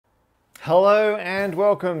Hello and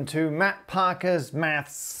welcome to Matt Parker's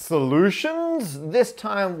Maths Solutions. This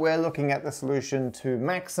time we're looking at the solution to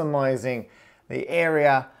maximizing the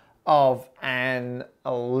area of an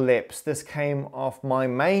ellipse. This came off my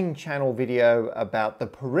main channel video about the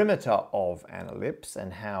perimeter of an ellipse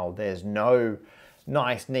and how there's no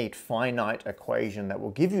nice, neat, finite equation that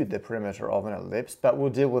will give you the perimeter of an ellipse, but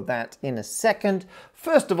we'll deal with that in a second.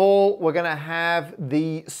 First of all, we're going to have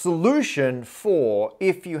the solution for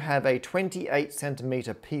if you have a 28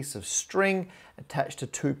 centimeter piece of string attached to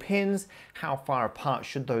two pins, how far apart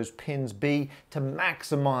should those pins be to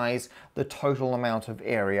maximize the total amount of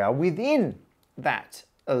area within that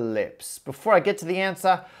ellipse. Before I get to the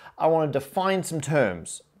answer, I want to define some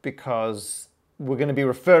terms because we're going to be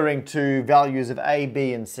referring to values of A,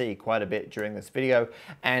 B, and C quite a bit during this video.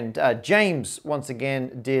 And James, once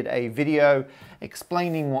again, did a video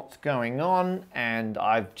explaining what's going on, and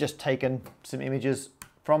I've just taken some images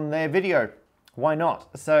from their video. Why not?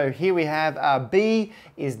 So here we have B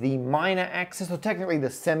is the minor axis, or technically the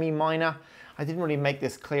semi-minor. I didn't really make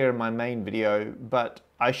this clear in my main video, but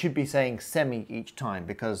I should be saying semi each time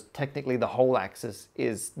because technically the whole axis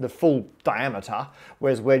is the full diameter,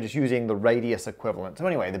 whereas we're just using the radius equivalent. So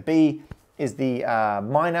anyway, the B is the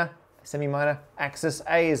minor, semi-minor axis,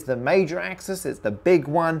 A is the major axis, it's the big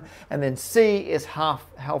one, and then C is how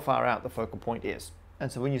far out the focal point is.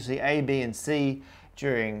 And so when you see A, B, and C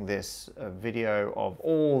during this video of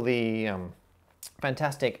all the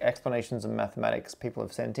fantastic explanations of mathematics people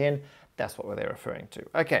have sent in, that's what they're referring to.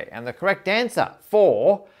 Okay, and the correct answer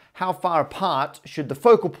for how far apart should the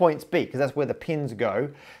focal points be, because that's where the pins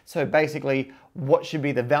go. So basically, what should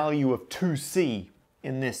be the value of 2C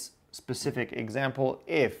in this specific example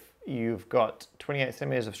if you've got 28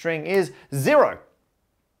 centimeters of string is 0.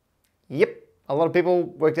 Yep, a lot of people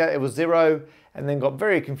worked out it was 0 and then got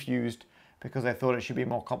very confused because they thought it should be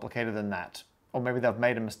more complicated than that. Or maybe they've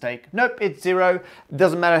made a mistake. Nope, it's 0. It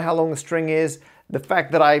doesn't matter how long the string is. The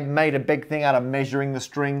fact that I made a big thing out of measuring the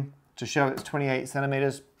string to show it's 28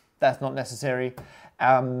 centimeters, that's not necessary.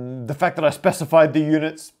 The fact that I specified the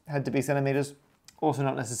units had to be centimeters, also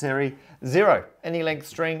not necessary. 0, any length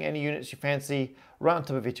string, any units you fancy, right on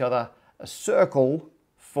top of each other. A circle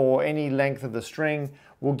for any length of the string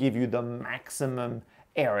will give you the maximum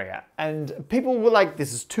area. And people were like,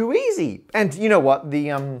 this is too easy. And you know what?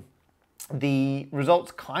 The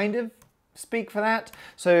results kind of speak for that.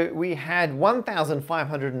 So we had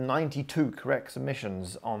 1,592 correct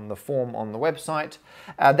submissions on the form on the website.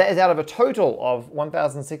 That is out of a total of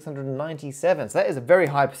 1,697. So that is a very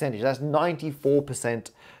high percentage. That's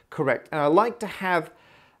 94% correct. And I like to have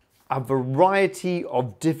a variety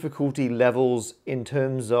of difficulty levels in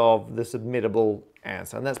terms of the submittable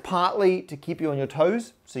answer. And that's partly to keep you on your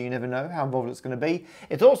toes, so you never know how involved it's going to be.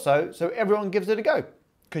 It's also so everyone gives it a go,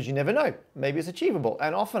 because you never know. Maybe it's achievable.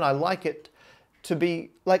 And often I like it to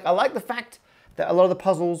be, like, I like the fact that a lot of the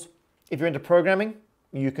puzzles, if you're into programming,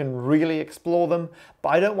 you can really explore them, but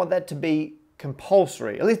I don't want that to be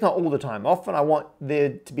compulsory, at least not all the time. Often I want there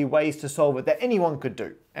to be ways to solve it that anyone could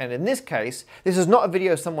do. And in this case, this is not a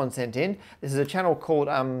video someone sent in. This is a channel called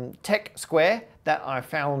TechSquare that I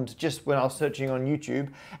found just when I was searching on YouTube.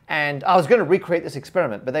 And I was going to recreate this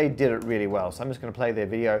experiment, but they did it really well. So I'm just going to play their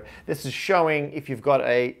video. This is showing if you've got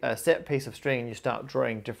a set piece of string and you start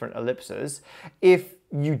drawing different ellipses. If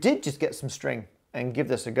you did just get some string and give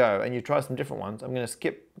this a go and you try some different ones, I'm going to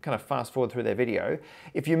skip, kind of fast forward through their video.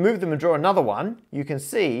 If you move them and draw another one, you can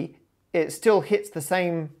see it still hits the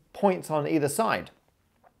same points on either side.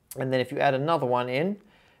 And then if you add another one in,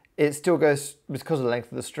 it still goes, because of the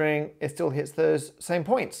length of the string, it still hits those same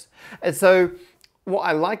points. And so what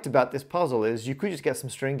I liked about this puzzle is you could just get some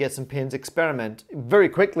string, get some pins, experiment. Very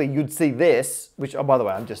quickly you'd see this, which, oh, by the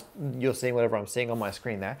way, you're seeing whatever I'm seeing on my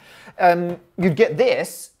screen there. You'd get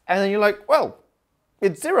this, and then you're like, well,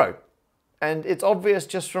 it's 0. And it's obvious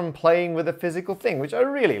just from playing with a physical thing, which I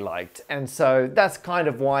really liked. And so that's kind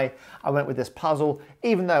of why I went with this puzzle,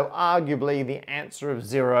 even though arguably the answer of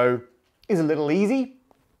 0 is a little easy.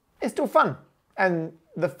 It's still fun. And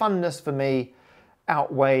the funness for me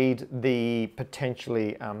outweighed the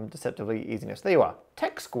potentially deceptively easiness. There you are,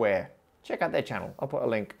 TechSquare. Check out their channel. I'll put a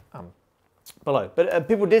link below. But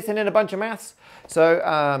people did send in a bunch of maths. So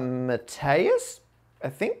Matías, I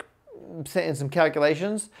think, sent in some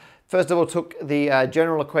calculations. First of all, took the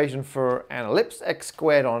general equation for an ellipse, x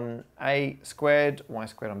squared on a squared, y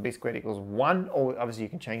squared on b squared equals 1. Or obviously you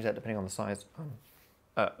can change that depending on the size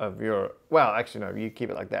of your, well, actually no, you keep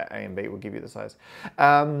it like that, a and b will give you the size.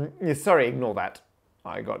 Sorry, ignore that.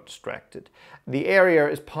 I got distracted. The area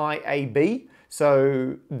is pi AB,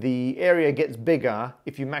 so the area gets bigger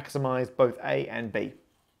if you maximize both a and b.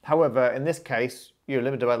 However, in this case, you're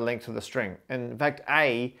limited by the length of the string. And in fact,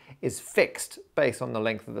 A is fixed based on the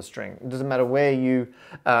length of the string. It doesn't matter where you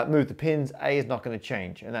move the pins, A is not going to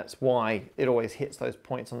change. And that's why it always hits those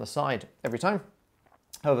points on the side every time.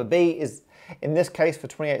 However, B is, in this case, for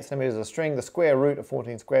 28 centimeters of string, the square root of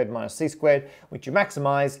 14 squared minus C squared, which you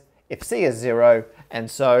maximize if C is 0, and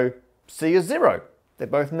so C is 0. They're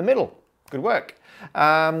both in the middle. Good work.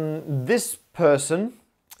 This person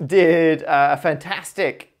did a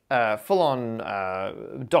fantastic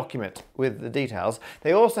full-on document with the details.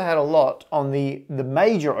 They also had a lot on the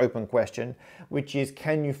major open question, which is,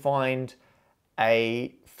 can you find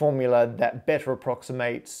a formula that better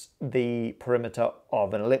approximates the perimeter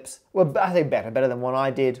of an ellipse? Well, I think better than one I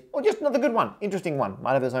did, or just another good one, interesting one,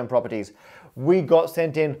 might have its own properties. We got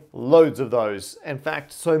sent in loads of those. In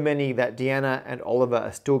fact, so many that Deanna and Oliver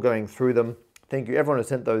are still going through them. Thank you, everyone who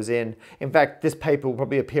sent those in. In fact, this paper will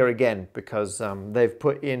probably appear again because they've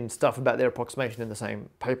put in stuff about their approximation in the same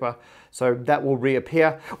paper. So that will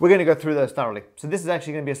reappear. We're going to go through those thoroughly. So this is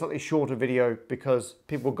actually going to be a slightly shorter video because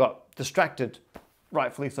people got distracted,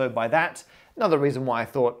 rightfully so, by that. Another reason why I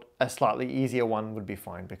thought a slightly easier one would be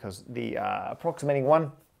fine, because the approximating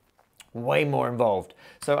one, way more involved.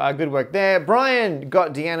 So good work there. Brian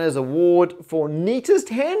got Deanna's award for neatest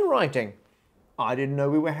handwriting. I didn't know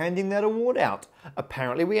we were handing that award out.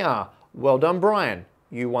 Apparently we are. Well done, Brian.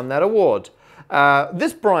 You won that award.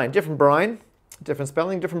 This Brian, different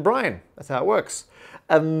spelling, different Brian. That's how it works.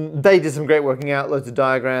 They did some great working out, loads of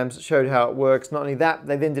diagrams, showed how it works. Not only that,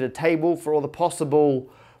 they then did a table for all the possible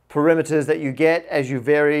perimeters that you get as you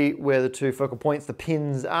vary where the two focal points, the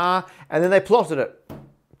pins are, and then they plotted it.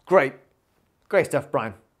 Great. Great stuff,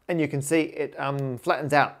 Brian. And you can see it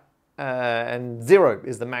flattens out. And 0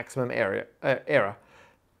 is the maximum error. I'm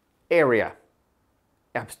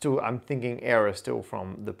thinking error still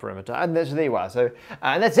from the perimeter. And there you are. So,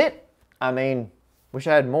 and that's it. I mean, wish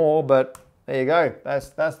I had more, but there you go. That's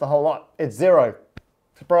the whole lot. It's 0.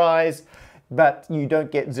 Surprise. But you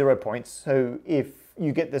don't get 0 points. So if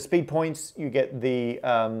you get the speed points, you get the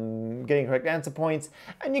getting correct answer points,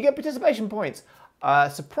 and you get participation points. A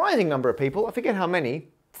surprising number of people, I forget how many,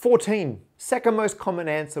 14. Second most common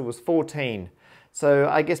answer was 14. So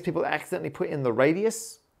I guess people accidentally put in the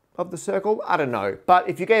radius of the circle. I don't know. But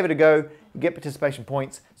if you gave it a go, you get participation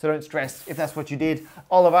points. So don't stress if that's what you did.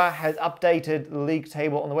 Oliver has updated the league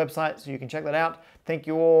table on the website, so you can check that out. Thank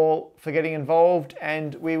you all for getting involved,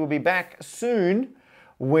 and we will be back soon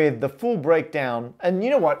with the full breakdown. And you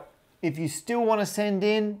know what? If you still want to send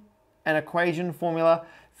in an equation formula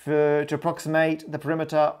to approximate the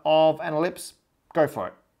perimeter of an ellipse, go for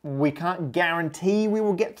it. We can't guarantee we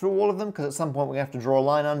will get through all of them because at some point we have to draw a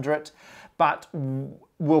line under it, but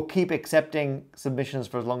we'll keep accepting submissions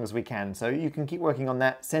for as long as we can. So you can keep working on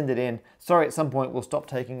that, send it in. Sorry, at some point we'll stop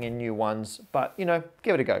taking in new ones, but you know,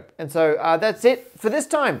 give it a go. And so that's it for this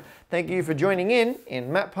time. Thank you for joining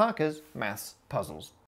in Matt Parker's Maths Puzzles.